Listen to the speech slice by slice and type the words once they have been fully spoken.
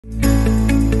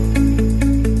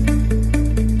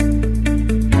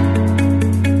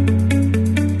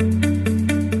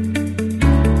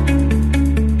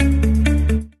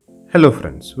Hello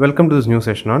friends, welcome to this new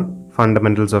session on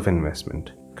Fundamentals of Investment.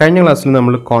 കഴിഞ്ഞ ക്ലാസ്സിൽ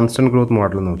നമ്മൾ constant growth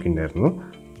model നോക്കിയിട്ടുണ്ടായിരുന്നു.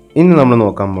 ഇന്ന് നമ്മൾ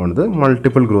നോക്കാൻ പോകുന്നത്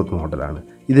മൾട്ടിപ്പിൾ ഗ്രോത്ത് മോഡലാണ്.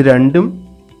 ഇത് രണ്ടും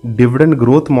ഡിവിഡൻഡ്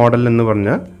ഗ്രോത്ത് മോഡൽ എന്ന്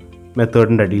പറഞ്ഞ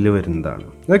മെത്തേഡിൻ്റെ അടിയിൽ വരുന്നതാണ്.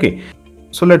 Okay,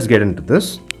 so let's get into this.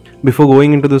 Before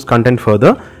going into this content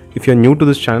further, if you are new to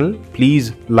this channel, please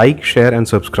like, share and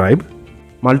subscribe.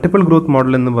 Multiple growth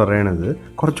model എന്ന് പറയുന്നത്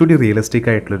കുറച്ചുകൂടി റിയലിസ്റ്റിക്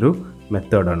ആയിട്ടുള്ളൊരു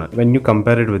മെത്തേഡാണ് when you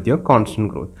compare it with your constant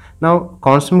growth. Now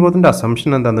constant ഗ്രോത്തിൻ്റെ assumption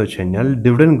എന്താണെന്ന് വെച്ച് കഴിഞ്ഞാൽ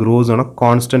dividend gross on A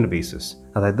constant basis.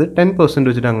 അതായത് 10%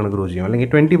 വെച്ചിട്ട് അങ്ങനെ ഗ്രോ ചെയ്യും, അല്ലെങ്കിൽ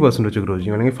 20% വെച്ച് ഗ്രോ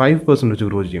ചെയ്യും, അല്ലെങ്കിൽ 5% വെച്ച്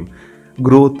ഗ്രോ ചെയ്യും.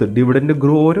 ഗ്രോത്ത് ഡിവിഡൻഡ്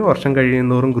ഓരോ വർഷം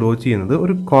കഴിയുന്നതോറും ഗ്രോ ചെയ്യുന്നത്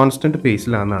ഒരു കോൺസ്റ്റന്റ്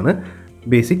ബേസിലാണെന്നാണ്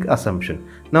ബേസിക് അസംഷൻ.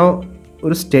 നൗ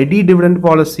ഒരു സ്റ്റഡി ഡിവിഡൻഡ്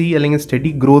പോളിസി അല്ലെങ്കിൽ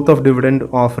study growth of dividend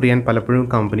offer ചെയ്യാൻ പലപ്പോഴും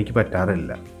കമ്പനിക്ക്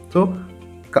പറ്റാറില്ല. സോ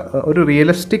ഒരു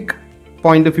റിയലിസ്റ്റിക്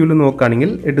പോയിന്റ് ഓഫ് വ്യൂവിൽ നോക്കുകയാണെങ്കിൽ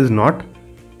it is not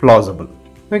plausible.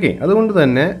 Okay, അതുകൊണ്ട്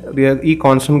തന്നെ ഈ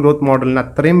കോൺസ്റ്റന്റ് ഗ്രോത്ത് മോഡലിന്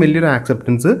അത്രയും വലിയൊരു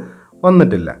ആക്സെപ്റ്റൻസ്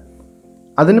വന്നിട്ടില്ല.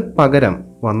 അതിന് പകരം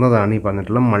വന്നതാണ് ഈ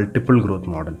പറഞ്ഞിട്ടുള്ള multiple growth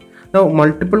model.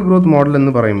 Multiple growth model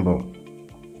എന്ന് പറയുമ്പോൾ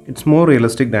it's more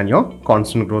realistic than your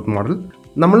constant growth model.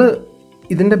 നമ്മൾ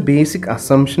ഇതിൻ്റെ ബേസിക്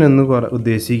അസംഷൻ എന്ന്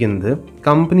ഉദ്ദേശിക്കുന്നത്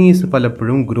കമ്പനീസ്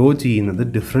പലപ്പോഴും ഗ്രോ ചെയ്യുന്നത്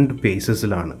ഡിഫറെൻറ്റ്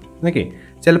പേസസിലാണ്. ഓക്കെ,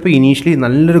 ചിലപ്പോൾ ഇനീഷ്യലി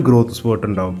നല്ലൊരു ഗ്രോത്ത് സ്പോട്ട്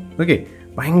ഉണ്ടാവും. ഓക്കെ,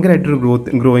 ഭയങ്കരമായിട്ടൊരു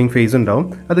ഗ്രോയിങ് ഫേസ് ഉണ്ടാവും.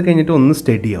 അത് കഴിഞ്ഞിട്ട് ഒന്ന്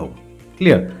സ്റ്റഡി ആവും.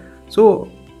 ക്ലിയർ? സോ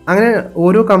അങ്ങനെ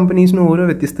ഓരോ കമ്പനീസിനും ഓരോ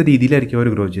വ്യത്യസ്ത രീതിയിലായിരിക്കും അവർ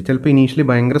ഗ്രോ ചെയ്യുക. ചിലപ്പോൾ ഇനീഷ്യലി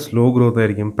ഭയങ്കര സ്ലോ ഗ്രോത്ത്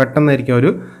ആയിരിക്കും, പെട്ടെന്നായിരിക്കും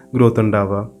ഒരു ഗ്രോത്ത്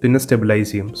ഉണ്ടാവുക, പിന്നെ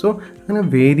സ്റ്റെബിലൈസ് ചെയ്യും. സോ അങ്ങനെ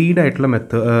വേരീഡ് ആയിട്ടുള്ള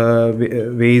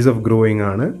വേസ് ഓഫ് ഗ്രോയിങ്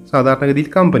ആണ് സാധാരണഗതിയിൽ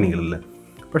കമ്പനികളിൽ.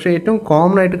 പക്ഷേ ഏറ്റവും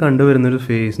കോമൺ ആയിട്ട് കണ്ടുവരുന്നൊരു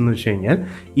ഫേസ് എന്ന് വെച്ച് കഴിഞ്ഞാൽ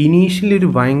ഇനീഷ്യലി ഒരു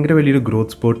ഭയങ്കര വലിയൊരു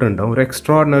ഗ്രോത്ത് സ്പോട്ട് ഉണ്ടാവും, ഒരു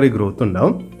എക്സ്ട്രാordinary ഗ്രോത്ത്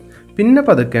ഉണ്ടാവും. പിന്നെ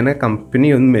പതുക്കെ തന്നെ കമ്പനി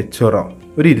ഒന്ന് മെച്ചുവറാവും,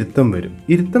 ഒരു ഇരുത്തം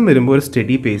വരുമ്പോൾ ഒരു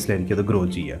സ്റ്റഡി പേസിലായിരിക്കും അത് ഗ്രോ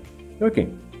ചെയ്യുക. ഓക്കെ,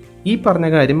 ഈ പറഞ്ഞ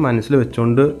കാര്യം മനസ്സിൽ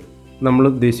വെച്ചുകൊണ്ട് നമ്മൾ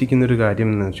ഉദ്ദേശിക്കുന്നൊരു കാര്യം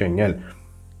എന്ന് വെച്ച് കഴിഞ്ഞാൽ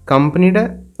കമ്പനിയുടെ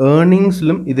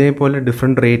ഏർണിങ്സിലും ഇതേപോലെ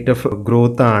ഡിഫറെൻറ്റ് റേറ്റ് ഓഫ്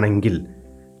ഗ്രോത്ത് ആണെങ്കിൽ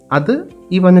അത്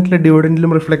ഈ പറഞ്ഞിട്ടുള്ള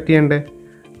ഡിവിഡൻഡിലും റിഫ്ലക്റ്റ് ചെയ്യണ്ടേ?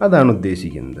 അതാണ്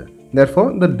ഉദ്ദേശിക്കുന്നത്. Therefore,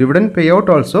 the dividend payout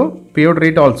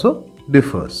rate also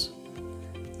differs.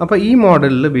 അപ്പോൾ ഈ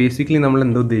മോഡലിൽ ബേസിക്കലി നമ്മൾ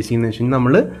എന്താ ഉദ്ദേശിക്കുന്നത് വെച്ച് കഴിഞ്ഞാൽ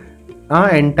നമ്മൾ ആ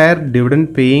എൻറ്റയർ ഡിവിഡൻഡ്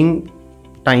പേയിങ്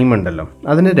ടൈം ഉണ്ടല്ലോ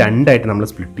അതിന് രണ്ടായിട്ട് നമ്മൾ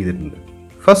സ്പ്ലിറ്റ് ചെയ്തിട്ടുണ്ട്.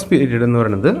 ഫസ്റ്റ് പീരീഡ് എന്ന്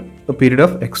പറയുന്നത് period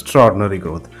of extraordinary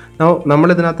growth.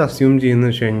 നമ്മളിതിനകത്ത് assume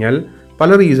ചെയ്യുന്നത് വെച്ച് കഴിഞ്ഞാൽ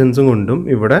പല റീസൺസും കൊണ്ടും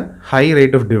ഇവിടെ high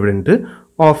rate of dividend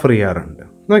offer ചെയ്യാറുണ്ട്.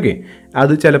 ഓക്കെ,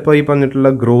 അത് ചിലപ്പോൾ ഈ പറഞ്ഞിട്ടുള്ള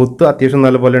ഗ്രോത്ത് അത്യാവശ്യം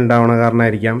നല്ലപോലെ ഉണ്ടാവണ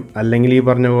കാരണമായിരിക്കാം, അല്ലെങ്കിൽ ഈ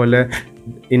പറഞ്ഞ പോലെ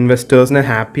ഇൻവെസ്റ്റേഴ്സിനെ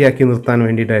ഹാപ്പി ആക്കി നിർത്താൻ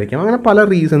വേണ്ടിയിട്ടായിരിക്കാം. അങ്ങനെ പല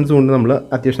റീസൺസ് കൊണ്ട് നമ്മൾ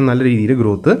അത്യാവശ്യം നല്ല രീതിയിൽ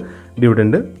ഗ്രോത്ത്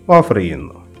ഡിവിഡൻഡ് ഓഫർ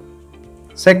ചെയ്യുന്നു.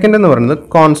 സെക്കൻഡ് എന്ന് പറയുന്നത്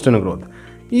കോൺസ്റ്റന്റ് ഗ്രോത്ത്.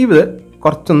 ഇത്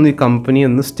കുറച്ചൊന്ന് ഈ കമ്പനി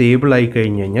ഒന്ന് സ്റ്റേബിൾ ആയി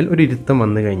കഴിഞ്ഞ് കഴിഞ്ഞാൽ ഒരു ഇരുത്തം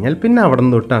വന്നു കഴിഞ്ഞാൽ പിന്നെ അവിടെ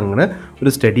നിന്ന് തൊട്ട് അങ്ങനെ ഒരു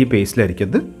സ്റ്റഡി പേസിലായിരിക്കും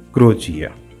അത് ഗ്രോ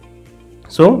ചെയ്യുക.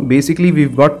 So basically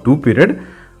we've got to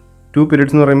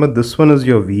periods എന്ന് പറയുമ്പോൾ this one is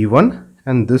your V1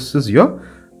 and this is your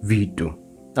V2.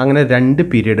 അങ്ങനെ രണ്ട്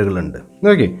പീരീഡുകളുണ്ട്.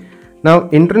 ഓക്കെ, നൗ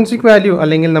ഇൻട്രിൻസിക് വാല്യൂ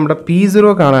അല്ലെങ്കിൽ നമ്മുടെ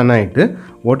P0 കാണാനായിട്ട്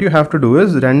what you have to do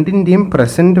is രണ്ടിൻ്റെയും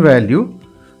പ്രസൻറ്റ് വാല്യൂ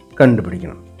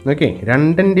കണ്ടുപിടിക്കണം. ഓക്കെ,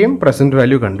 രണ്ടിൻ്റെയും പ്രസൻറ്റ്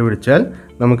വാല്യൂ കണ്ടുപിടിച്ചാൽ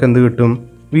നമുക്ക് എന്ത് കിട്ടും?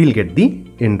 Will get the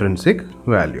intrinsic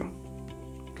value.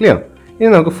 Clear? ഇനി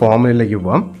നമുക്ക് ഫോർമുലയിലേക്ക്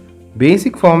പോവാം.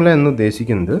 ബേസിക് ഫോർമുല എന്ന്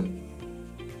ഉദ്ദേശിക്കുന്നത്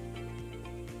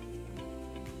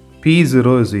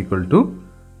P0 is equal to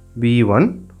V1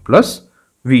 plus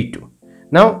V2.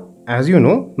 Now as you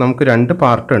know നമുക്ക് രണ്ട്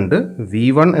പാർട്ട് ഉണ്ട്.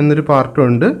 V1 എന്നൊരു പാർട്ടും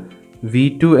ഉണ്ട്,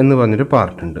 V2 എന്ന് പറഞ്ഞൊരു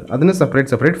പാർട്ടുണ്ട്. അതിന്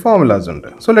സെപ്പറേറ്റ് ഫോർമുലാസ് ഉണ്ട്.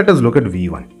 So let us look at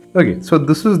V1. Okay, so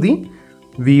this is the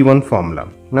V1 formula.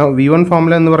 Now V1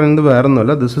 formula എന്ന് പറയുന്നത് വേറെ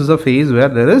ഒന്നുമല്ല, this is a phase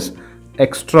where there is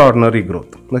extraordinary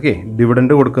growth. Okay,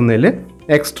 dividend കൊടുക്കുന്നതിൽ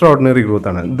എക്സ്ട്രാordinary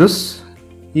ഗ്രോത്ത് ആണ്. This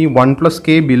ഈ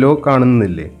 1+k below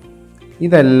കാണുന്നില്ലേ,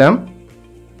 ഇതെല്ലാം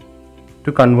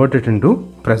to convert it into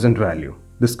present value,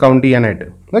 discount ചെയ്യാനായിട്ട്.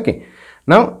 ഓക്കെ,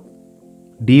 നൗ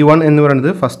D1 എന്ന്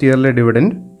പറയുന്നത് first ഇയറിലെ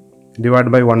dividend divide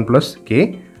by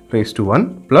 1+k⁻1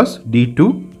 plus D2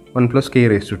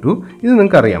 1+k⁻2. ഇത്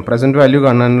നിങ്ങൾക്കറിയാം, പ്രസൻറ്റ് വാല്യൂ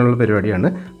കാണാനുള്ള പരിപാടിയാണ്,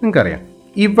 നിങ്ങൾക്കറിയാം.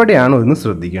 ഇവിടെയാണ് ഒന്ന്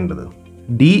ശ്രദ്ധിക്കേണ്ടത്.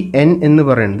 DN എന്ന്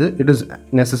പറയുന്നത് it is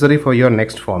necessary for your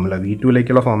next formula,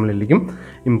 V2ലേക്കുള്ള ഫോർമുലയിലേക്കും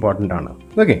important ആണ്.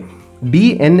 ഓക്കെ,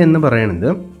 DN എന്ന് പറയുന്നത്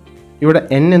ഇവിടെ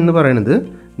N എന്ന് പറയുന്നത്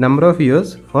number of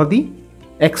years for the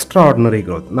extraordinary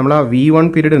growth. നമ്മൾ ആ V1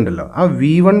 പീരീഡ് ഉണ്ടല്ലോ, ആ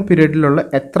V1 പീരീഡിലുള്ള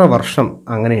എത്ര വർഷം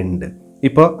അങ്ങനെയുണ്ട്.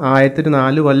 ഇപ്പോൾ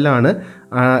 1004 കൊല്ലാണ്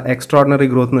എക്സ്ട്രാordinary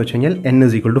ഗ്രോത്ത് എന്ന് വെച്ച് കഴിഞ്ഞാൽ N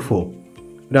is equal to 4.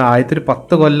 ഒരു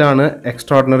 1010 കൊല്ലാണ്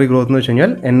എക്സ്ട്രാordinary ഗ്രോത്ത് എന്ന് വെച്ച്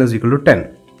കഴിഞ്ഞാൽ N is equal to 10.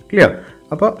 Clear?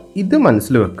 അപ്പോൾ ഇത്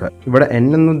മനസ്സിൽ വെക്കുക. ഇവിടെ N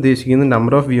എന്ന് ഉദ്ദേശിക്കുന്നത്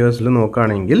നമ്പർ ഓഫ് ഇയേഴ്സിൽ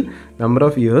നോക്കുകയാണെങ്കിൽ number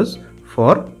of years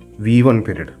four V1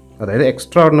 period, അതായത്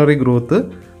extraordinary growth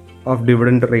of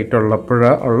dividend rate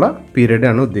ഉള്ള പീരീഡ്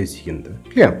ആണ് ഉദ്ദേശിക്കുന്നത്.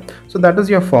 Clear? So that is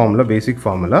your formula, basic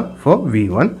formula four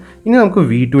V1. ഇനി നമുക്ക്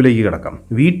V2ലേക്ക് കിടക്കാം.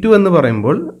 V2 എന്ന്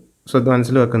പറയുമ്പോൾ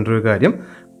മനസ്സിൽ വെക്കേണ്ട ഒരു കാര്യം,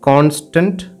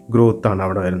 കോൺസ്റ്റൻറ്റ് ഗ്രോത്ത് ആണ്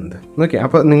അവിടെ വരുന്നത്. ഓക്കെ,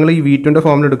 അപ്പോൾ നിങ്ങൾ ഈ V2ൻ്റെ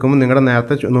ഫോർമുല എടുക്കുമ്പോൾ നിങ്ങളുടെ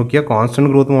നേരത്തെ നോക്കിയ കോൺസ്റ്റൻറ്റ്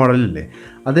ഗ്രോത്ത് മോഡലില്ലേ,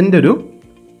 അതിൻ്റെ ഒരു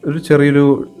ചെറിയൊരു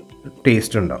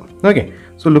ടേസ്റ്റ് ഉണ്ടാവും. Okay,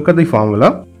 so look at the formula.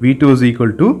 V2 is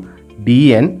equal to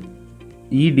dn.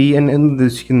 ഈ dn എന്ന്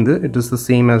ഉദ്ദേശിക്കുന്നത് it is the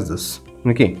same as this.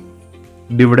 Okay,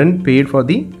 dividend paid for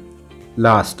the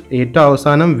last, ഏറ്റവും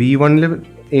അവസാനം V1ൽ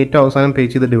ഏറ്റവും അവസാനം പേ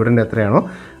ചെയ്ത ഡിവിഡൻഡ് എത്രയാണോ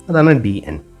അതാണ്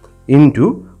dn into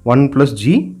 1 + g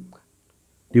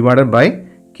divided by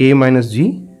k minus g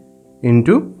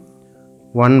into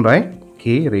 1 by k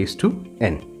raised to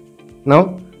n. Now,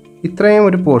 ഇത്രയും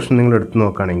ഒരു പോർഷൻ നിങ്ങൾ എടുത്ത്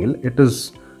നോക്കുകയാണെങ്കിൽ it is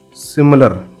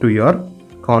similar to your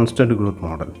constant growth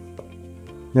model.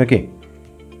 Okay,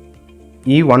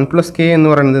 ഈ 1 + k എന്ന്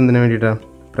പറയുന്നത് എന്തിനു വേണ്ടിയിട്ടാണ്?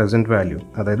 പ്രസൻറ്റ് വാല്യൂ,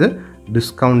 അതായത്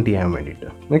ഡിസ്കൗണ്ട് ചെയ്യാൻ വേണ്ടിയിട്ട്.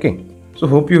 Okay, so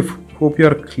hope you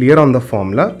are clear on the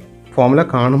formula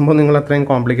കാണുമ്പോൾ നിങ്ങൾ അത്രയും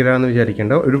കോംപ്ലിക്കേറ്റഡ് ആണെന്ന്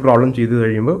വിചാരിക്കേണ്ട. ഒരു പ്രോബ്ലം ചെയ്ത്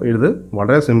കഴിയുമ്പോൾ ഇത്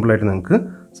വളരെ സിമ്പിളായിട്ട് നിങ്ങൾക്ക്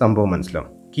സംഭവം മനസ്സിലാവും.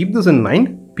 Keep this in mind.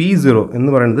 P0 എന്ന്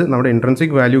പറയുന്നത് നമ്മുടെ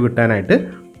ഇൻട്രൻസിക് വാല്യൂ കിട്ടാനായിട്ട്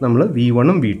നമ്മൾ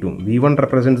V1ഉം V2ഉം, V1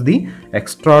 represents the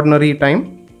extraordinary time.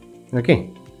 Okay,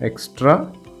 extra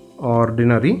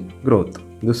ordinary growth.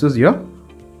 This is your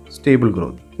stable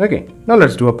growth. Okay, now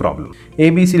let's do a problem.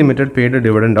 ABC Limited paid a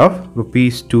dividend of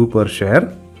 ₹2 per share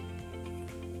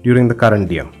during the current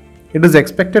year. It is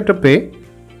expected to pay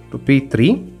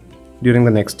 ₹3 during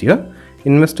the next year.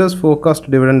 Investors forecast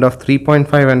dividend of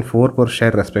 3.5 and 4 per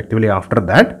share respectively after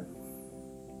that.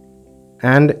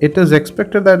 And it is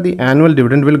expected that the annual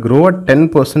dividend will grow at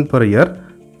 10% per year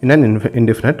in an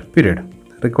indefinite period.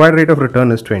 Required rate of return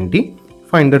is 20.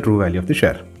 Find the true value of the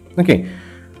share. Okay,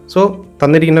 so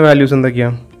തന്നിരിക്കുന്ന values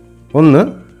എന്തൊക്കെയാണ്? ഒന്ന്,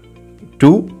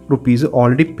 ₹2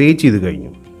 already pay ചെയ്ത്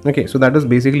കഴിഞ്ഞു. Okay, so that is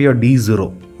basically your D0.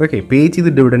 Okay, പേ ചെയ്ത്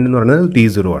dividend എന്ന് പറയുന്നത്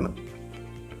D0 ആണ്.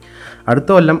 അടുത്ത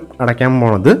കൊല്ലം അടയ്ക്കാൻ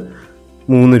പോണത്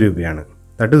 ₹3.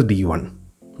 That is D1.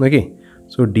 Okay,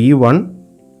 so D1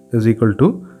 is equal to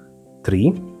 3.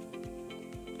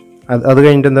 അത്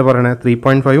കഴിഞ്ഞിട്ട് എന്താ പറയണേ?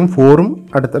 3.5ഉം 4ഉം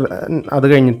അത്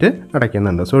കഴിഞ്ഞിട്ട്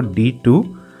അടയ്ക്കുന്നുണ്ട്. So D2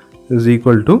 is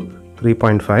equal to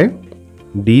 3.5.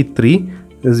 D3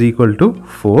 is equal to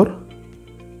 4.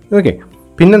 Okay,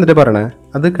 പിന്നെ എന്നിട്ട് പറയണേ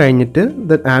അത് കഴിഞ്ഞിട്ട്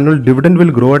the annual dividend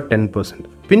will grow at 10%.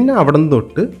 പിന്നെ അവിടെ നിന്ന്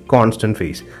തൊട്ട് കോൺസ്റ്റൻറ്റ്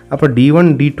ഫേസ്. അപ്പോൾ D1,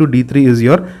 D2, D3 is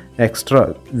your extra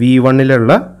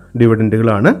V1ലുള്ള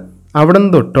ഡിവിഡൻറ്റുകളാണ്. അവിടെ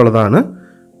നിന്ന് തൊട്ടുള്ളതാണ്.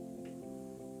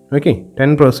 ഓക്കെ,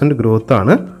 10% ഗ്രോത്ത്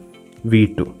ആണ്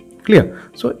V2. ക്ലിയർ?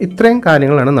 സോ ഇത്രയും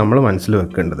കാര്യങ്ങളാണ് നമ്മൾ മനസ്സിൽ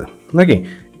വെക്കേണ്ടത്. ഓക്കെ,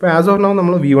 ഇപ്പോൾ ആസ് ഓഫ് നൗ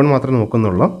നമ്മൾ V1 മാത്രമേ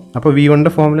നോക്കുന്നുള്ളൂ. അപ്പോൾ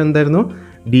V1ൻ്റെ ഫോർമുല എന്തായിരുന്നു?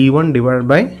 D1 divided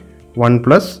by 1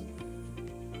 plus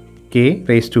k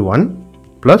raised to 1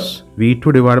 plus V2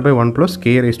 divided by 1 plus k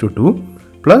raised to 2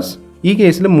 plus ഈ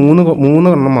കേസിൽ മൂന്ന്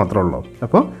എണ്ണം മാത്രമേ ഉള്ളൂ.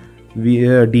 അപ്പോൾ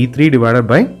D3 divided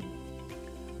by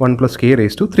 1 plus k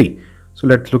raised to 3. So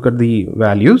let's look at the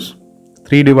values.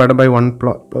 3 divided by 1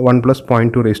 plus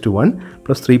 0.2 raised to 1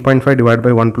 plus 3.5 divided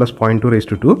by 1 plus 0.2 raised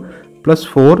to 2 plus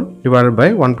 4 divided by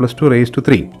 1 plus 2 raised to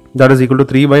 3. That is equal to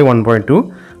 3 by 1.2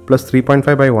 plus 3.5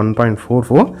 by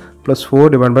 1.44 plus 4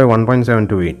 divided by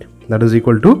 1.728. That is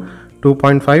equal to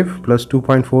 2.5 plus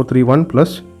 2.431 plus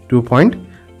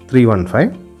 2.315.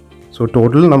 So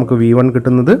total നമുക്ക് V1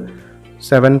 കിട്ടുന്നത്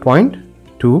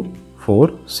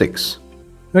 7.246.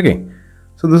 Okay,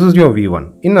 so this is your V1.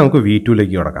 ഇനി നമുക്ക്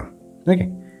V2ലേക്ക് കിടക്കാം. Okay,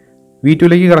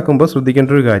 V2ലേക്ക് കിടക്കുമ്പോൾ ശ്രദ്ധിക്കേണ്ട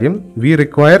ഒരു കാര്യം, V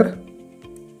require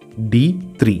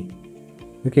D3.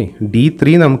 Okay, D3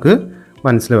 നമുക്ക്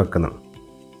മനസ്സിൽ വെക്കണം.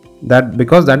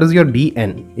 Because that is your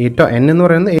DN. ഏറ്റവും N എന്ന്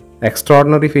പറയുന്നത്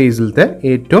എക്സ്ട്രാordinary ഫേസിലത്തെ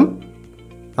ഏറ്റവും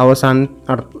അവസാനം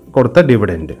കൊടുത്ത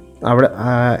ഡിവിഡൻഡ്. അവിടെ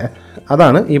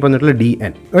അതാണ് ഈ പറഞ്ഞിട്ടുള്ള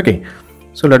DN. Okay,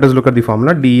 so let us look at the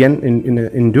formula. DN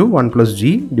into 1 plus G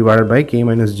divided by K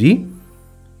minus G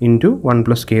into 1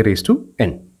 plus K raised to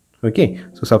N. Okay,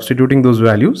 so substituting those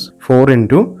values, 4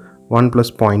 into 1 plus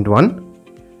 0.1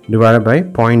 divided by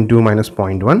 0.2 minus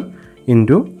 0.1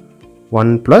 into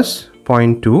 1 plus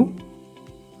 0.2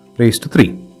 raised to 3.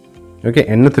 Okay,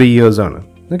 n 3 years on.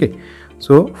 Okay,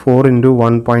 so 4 into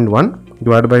 1.1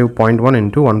 divided by 0.1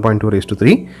 into 1.2 raised to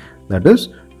 3, that is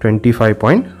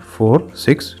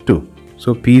 25.462. So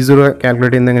P0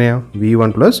 calculate in the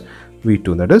V1 plus V2,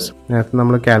 that is we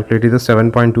calculate the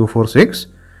 7.246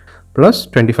 plus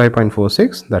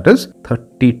 25.46, that is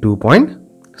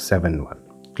 32.71.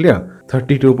 Clear?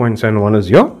 32.71 is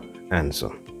your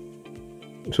answer.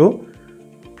 So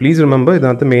please remember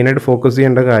that main focus the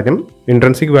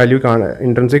intrinsic value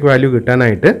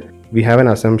kittanayittu we have an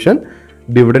assumption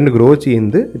dividend grow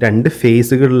ചെയ്യുന്നത് 2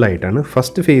 ഫേസുകളിലായിട്ടാണ്.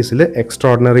 First ഫേസിൽ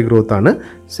extraordinary growth ആണ്,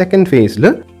 second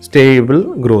ഫേസിൽ stable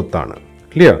growth ആണ്.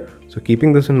 Clear? So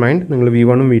keeping this in mind നിങ്ങൾ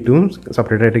V1 ഉം V2 ഉം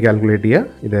separate ആയിട്ട് calculate ചെയ്യുക.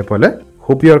 ഇതേപോലെ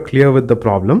hope you are clear with the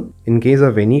problem. In case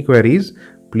of any queries,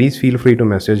 please feel free to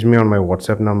message me on my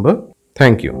WhatsApp number.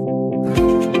 Thank you.